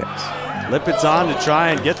the Olympics. Lippitt's on to try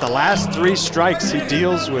and get the last 3 strikes. He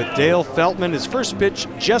deals with Dale Feltman. His first pitch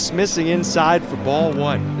just missing inside for ball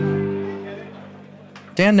 1.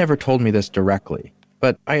 Dan never told me this directly,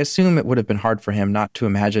 but I assume it would have been hard for him not to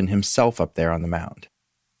imagine himself up there on the mound.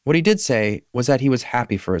 What he did say was that he was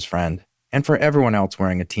happy for his friend and for everyone else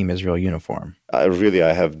wearing a Team Israel uniform. I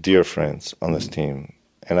have dear friends on this team,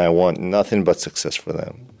 and I want nothing but success for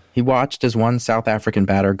them. He watched as one South African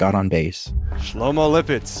batter got on base. Shlomo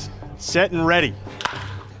Lippitz, set and ready.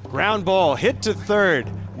 Ground ball hit to third,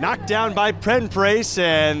 knocked down by Prenprace,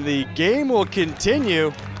 and the game will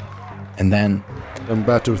continue. And then... I'm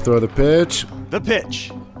about to throw the pitch. The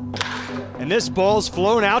pitch. And this ball's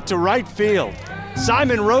flown out to right field.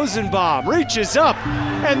 Simon Rosenbaum reaches up,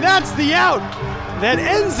 and that's the out that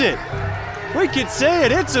ends it. We could say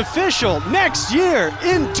it, it's official. Next year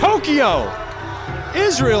in Tokyo,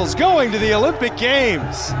 Israel's going to the Olympic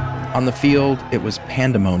Games. On the field, it was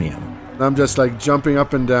pandemonium. I'm just like jumping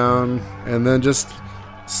up and down, and then just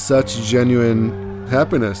such genuine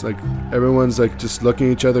happiness. Like everyone's like just looking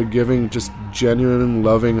at each other, giving just genuine,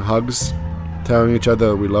 loving hugs, telling each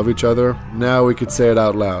other we love each other. Now we could say it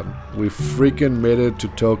out loud. We freaking made it to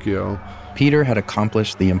Tokyo. Peter had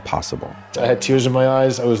accomplished the impossible. I had tears in my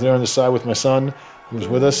eyes. I was there on the side with my son, who was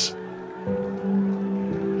with us.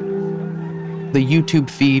 The YouTube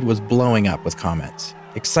feed was blowing up with comments.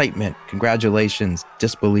 Excitement, congratulations,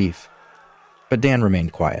 disbelief. But Dan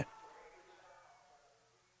remained quiet.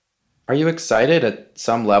 Are you excited at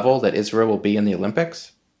some level that Israel will be in the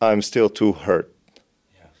Olympics? I'm still too hurt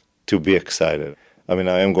to be excited. I mean,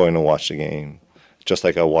 I am going to watch the game, just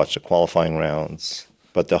like I watched the qualifying rounds.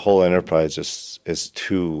 But the whole enterprise is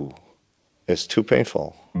too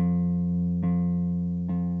painful.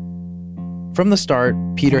 From the start,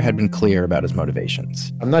 Peter had been clear about his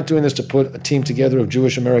motivations. I'm not doing this to put a team together of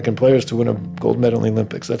Jewish American players to win a gold medal in the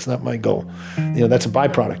Olympics. That's not my goal. That's a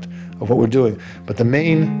byproduct of what we're doing. But the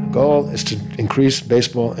main goal is to increase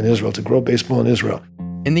baseball in Israel, to grow baseball in Israel.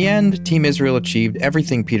 In the end, Team Israel achieved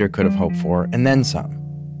everything Peter could have hoped for, and then some.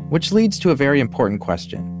 Which leads to a very important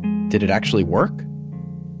question. Did it actually work?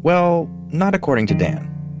 Well, not according to Dan.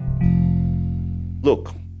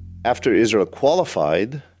 Look, after Israel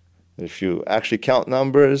qualified, if you actually count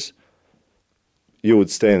numbers, you would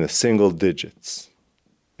stay in the single digits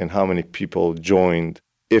in how many people joined,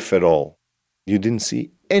 if at all. You didn't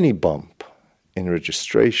see any bump in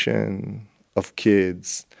registration of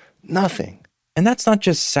kids, nothing. And that's not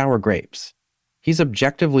just sour grapes. He's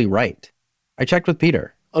objectively right. I checked with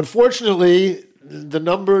Peter. Unfortunately, the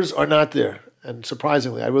numbers are not there. And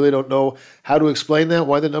surprisingly, I really don't know how to explain that,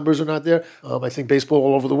 why the numbers are not there. I think baseball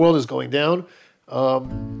all over the world is going down.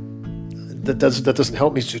 That doesn't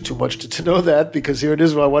help me too much to know that, because here in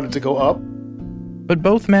Israel I want it to go up. But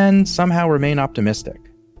both men somehow remain optimistic.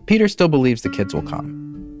 Peter still believes the kids will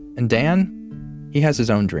come. And Dan, he has his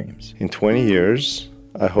own dreams. In 20 years,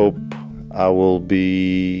 I hope I will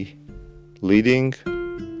be leading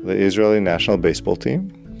the Israeli national baseball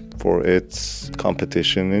team for its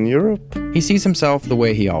competition in Europe. He sees himself the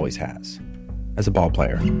way he always has, as a ball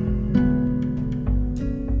player.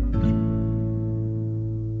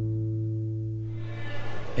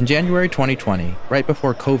 In January 2020, right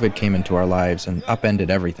before COVID came into our lives and upended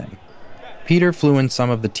everything, Peter flew in some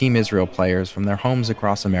of the Team Israel players from their homes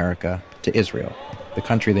across America to Israel, the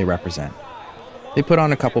country they represent. They put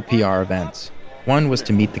on a couple PR events. One was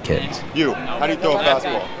to meet the kids. How do you throw a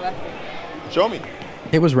fastball? Show me.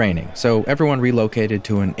 It was raining, so everyone relocated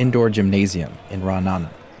to an indoor gymnasium in Ra'anana.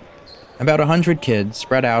 About 100 kids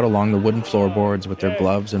spread out along the wooden floorboards with their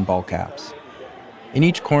gloves and ball caps. In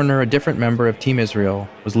each corner, a different member of Team Israel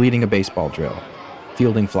was leading a baseball drill,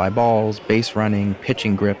 fielding fly balls, base running,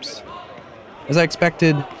 pitching grips. As I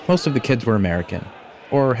expected, most of the kids were American,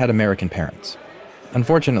 or had American parents.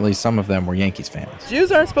 Unfortunately, some of them were Yankees fans.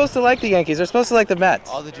 Jews aren't supposed to like the Yankees. They're supposed to like the Mets.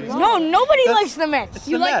 No, nobody likes the Mets.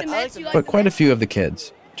 You like the Mets? But quite a few of the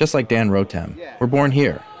kids, just like Dan Rotem, were born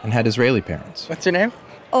here and had Israeli parents. What's your name?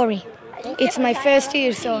 Ori. It's my first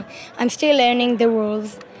year, so I'm still learning the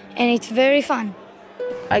rules, and it's very fun.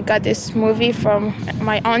 I got this movie from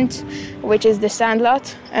my aunt, which is The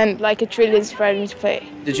Sandlot, and it really inspired me to play.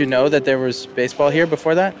 Did you know that there was baseball here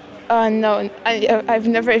before that? No, I've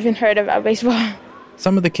never even heard about baseball.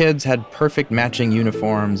 Some of the kids had perfect matching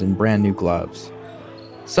uniforms and brand new gloves.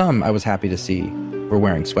 Some, I was happy to see, were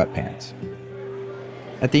wearing sweatpants.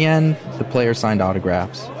 At the end, the players signed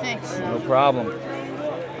autographs. Thanks. No problem.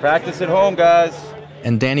 Practice at home, guys.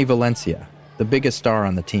 And Danny Valencia, the biggest star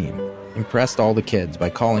on the team, impressed all the kids by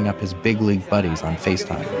calling up his big league buddies on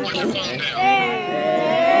FaceTime.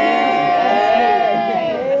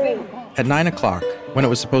 At 9 o'clock, when it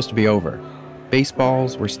was supposed to be over.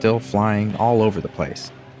 Baseballs were still flying all over the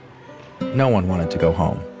place. No one wanted to go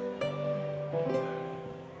home.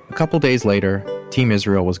 A couple days later, Team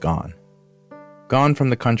Israel was gone. Gone from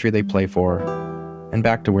the country they play for and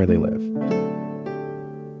back to where they live.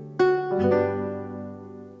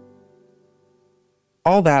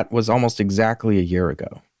 All that was almost exactly a year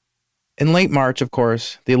ago. In late March, of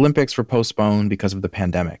course, the Olympics were postponed because of the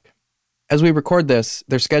pandemic. As we record this,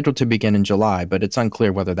 they're scheduled to begin in July, but it's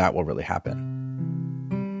unclear whether that will really happen.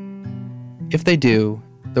 If they do,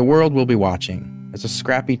 the world will be watching as a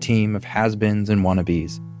scrappy team of has-beens and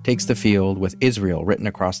wannabes takes the field with Israel written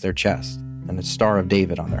across their chest and the Star of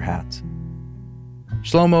David on their hats.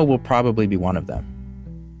 Shlomo will probably be one of them.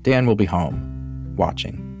 Dan will be home,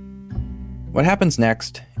 watching. What happens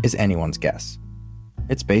next is anyone's guess.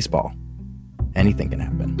 It's baseball. Anything can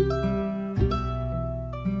happen.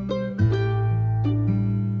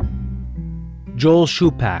 Joel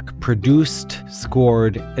Shupak produced,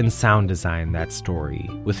 scored, and sound designed that story,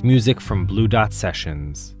 with music from Blue Dot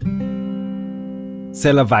Sessions.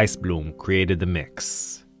 Sela Weisblum created the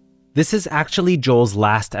mix. This is actually Joel's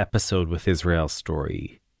last episode with Israel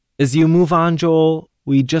Story. As you move on, Joel,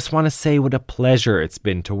 we just want to say what a pleasure it's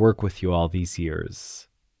been to work with you all these years.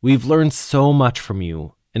 We've learned so much from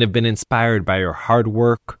you and have been inspired by your hard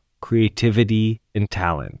work, creativity, and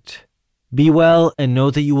talent. Be well and know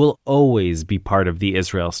that you will always be part of the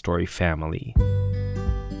Israel Story family.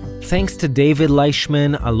 Thanks to David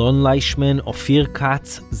Leichman, Alon Leichman, Ophir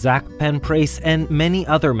Katz, Zach Penprace, and many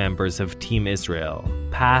other members of Team Israel,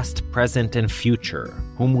 past, present, and future,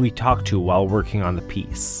 whom we talked to while working on the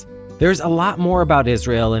piece. There's a lot more about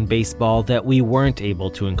Israel and baseball that we weren't able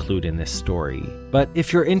to include in this story. But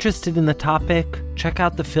if you're interested in the topic, check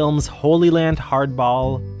out the films Holy Land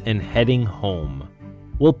Hardball and Heading Home.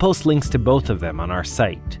 We'll post links to both of them on our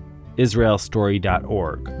site,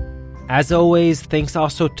 israelstory.org. As always, thanks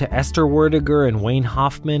also to Esther Werdiger and Wayne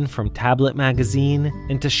Hoffman from Tablet Magazine,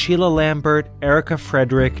 and to Sheila Lambert, Erica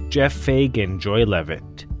Frederick, Jeff Faig, and Joy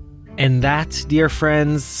Levitt. And that, dear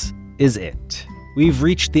friends, is it. We've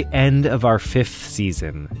reached the end of our 5th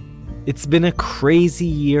season. It's been a crazy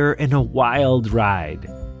year and a wild ride,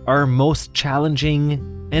 our most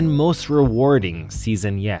challenging and most rewarding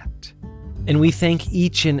season yet. And we thank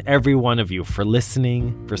each and every one of you for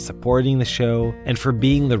listening, for supporting the show, and for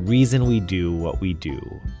being the reason we do what we do.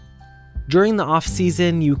 During the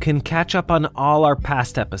off-season, you can catch up on all our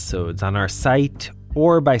past episodes on our site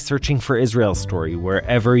or by searching for Israel Story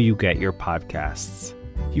wherever you get your podcasts.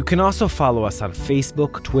 You can also follow us on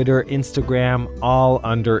Facebook, Twitter, Instagram, all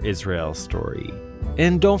under Israel Story.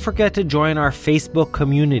 And don't forget to join our Facebook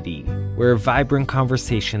community, where vibrant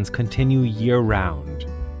conversations continue year-round.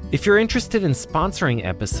 If you're interested in sponsoring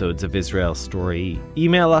episodes of Israel Story,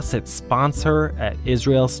 email us at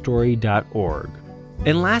sponsor@israelstory.org.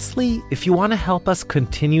 And lastly, if you want to help us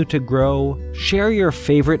continue to grow, share your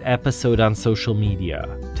favorite episode on social media,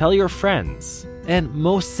 tell your friends, and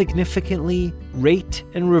most significantly, rate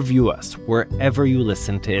and review us wherever you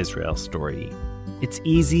listen to Israel Story. It's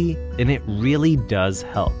easy and it really does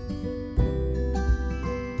help.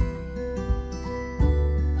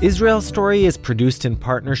 Israel Story is produced in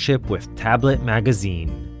partnership with Tablet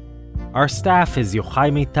Magazine. Our staff is Yochai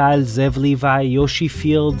Meital, Zev Levi, Yoshi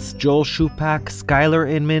Fields, Joel Shupak, Skylar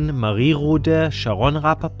Inman, Marie Rude, Sharon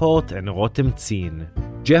Rappaport, and Rotem Tzin.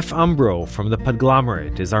 Jeff Umbro from The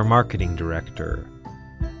Podglomerate is our marketing director.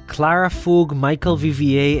 Clara Fug, Michael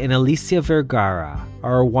Vivier, and Alicia Vergara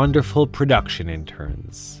are our wonderful production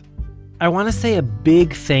interns. I want to say a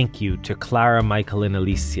big thank you to Clara, Michael, and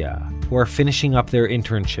Alicia, who are finishing up their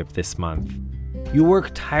internship this month. You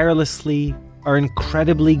work tirelessly, are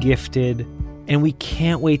incredibly gifted, and we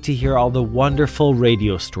can't wait to hear all the wonderful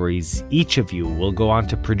radio stories each of you will go on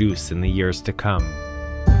to produce in the years to come.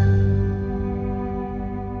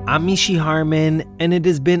 I'm Mishi Harman, and it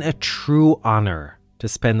has been a true honor to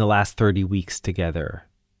spend the last 30 weeks together.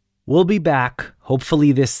 We'll be back,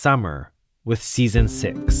 hopefully this summer, with Season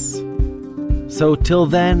 6. So till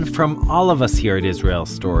then, from all of us here at Israel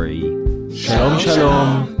Story, Shalom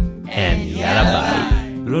Shalom, and Yalla Bye.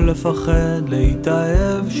 לא לפחד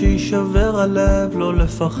להתאהב, שישבר הלב, לא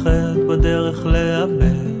לפחד בדרך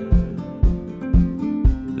לאבד.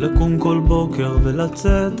 לקום כל בוקר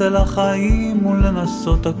ולצאת אל החיים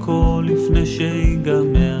ולנסות הכל לפני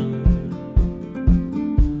שיגמר.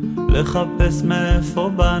 לחפש מאיפה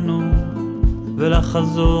באנו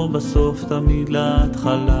ולחזור בסוף תמיד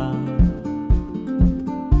להתחלה.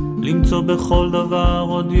 למצוא בכל דבר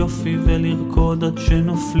עוד יופי ולרקוד עד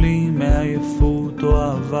שנופלים מעייפות או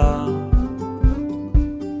אהבה.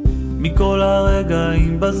 מכל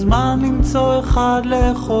הרגעים בזמן למצוא אחד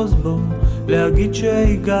לאחוז בו, להגיד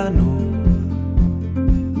שהגענו.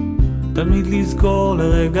 תמיד לזכור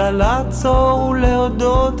לרגע לעצור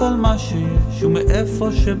ולהודות על מה שיש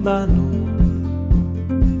ומאיפה שבאנו.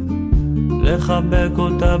 לחבק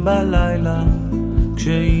אותה בלילה,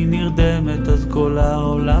 כשהיא נרדמת אז כל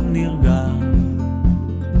העולם נרגע.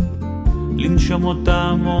 לנשום אותה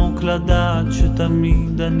עמוק, לדעת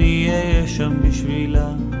שתמיד אני אהיה שם בשבילה.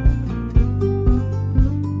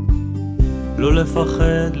 לא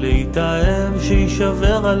לפחד להתאהב,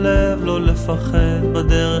 שישבר הלב, לא לפחד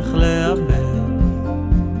בדרך לאבד.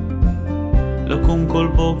 לקום כל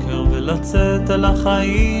בוקר ולצאת על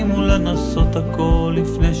החיים ולנסות הכל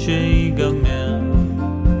לפני שיגמר.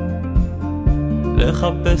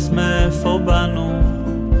 לחפש מאיפה באנו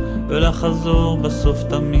ולחזור בסוף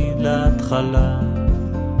תמיד להתחלה.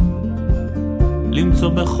 למצוא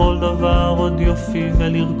בכל דבר עוד יופי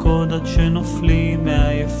ולרקוד עד שנופלים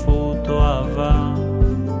מעייפות או אהבה.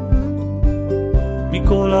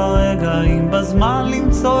 מכל הרגעים בזמן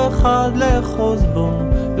למצוא אחד לאחוז בו,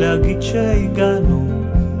 להגיד שהגענו.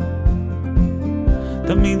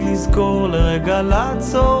 תמיד לזכור לרגע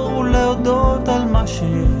לעצור ולהודות על מה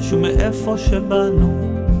שיש ומאיפה שבאנו.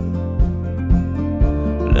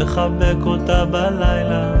 לחבק אותה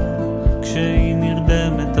בלילה, כשהיא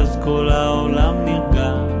נרדמת אז כל העולם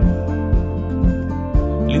נרגע.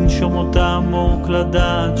 לנשום אותה עמוק,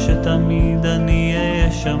 לדעת שתמיד אני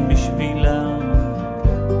אהיה שם בשבילה.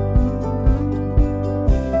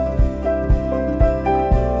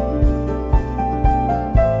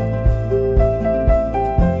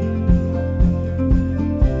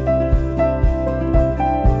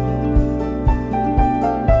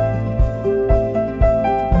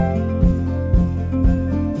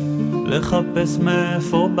 לחפש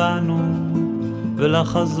מאיפה באנו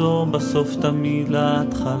ולחזור בסוף תמיד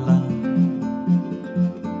להתחלה.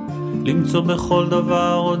 למצוא בכל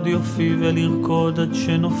דבר עוד יופי ולרקוד עד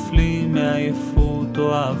שנופלים מעייפות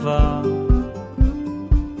או אהבה.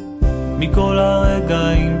 מכל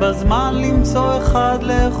הרגעים בזמן למצוא אחד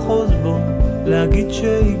לאחוז בו, להגיד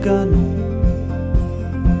שהגענו.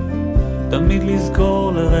 תמיד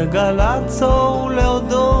לזכור לרגע לעצור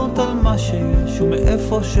ולהודות על מה שיש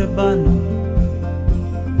ומאיפה שבאנו.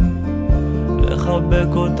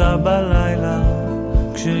 לחבק אותה בלילה,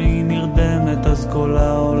 כשהיא נרדמת אז כל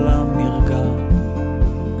העולם נרגע.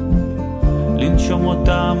 לנשום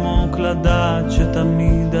אותה עמוק, לדעת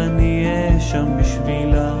שתמיד אני אהיה שם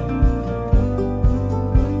בשבילה.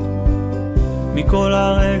 מכל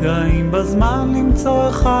הרגעים בזמן למצוא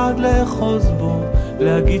אחד לאחוז בו,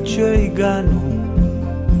 להגיד שהגענו.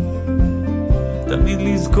 תמיד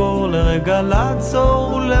לזכור לרגע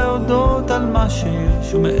לעצור ולהודות על מה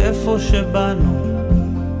שיש ומאיפה שבאנו.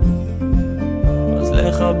 אז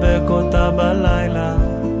לחבק אותה בלילה,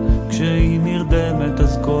 כשהיא נרדמת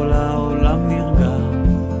אז כל העולם נרגע.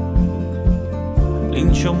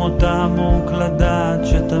 לנשום אותה עמוק, לדעת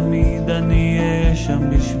שתמיד אני אהיה שם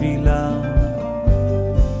בשבילה.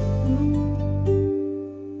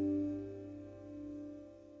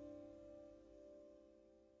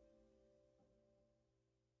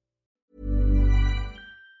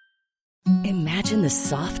 Imagine the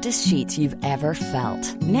softest sheets you've ever felt.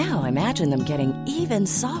 Now imagine them getting even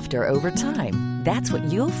softer over time. That's what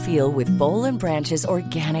you'll feel with Boll & Branch's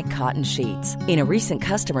organic cotton sheets. In a recent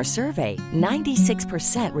customer survey,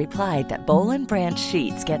 96% replied that Boll & Branch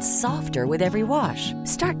sheets get softer with every wash.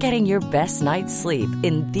 Start getting your best night's sleep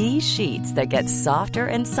in these sheets that get softer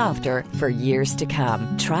and softer for years to come.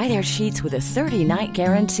 Try their sheets with a 30-night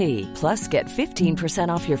guarantee. Plus, get 15%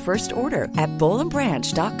 off your first order at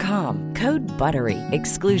bollandbranch.com. Code BUTTERY.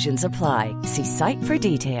 Exclusions apply. See site for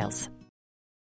details.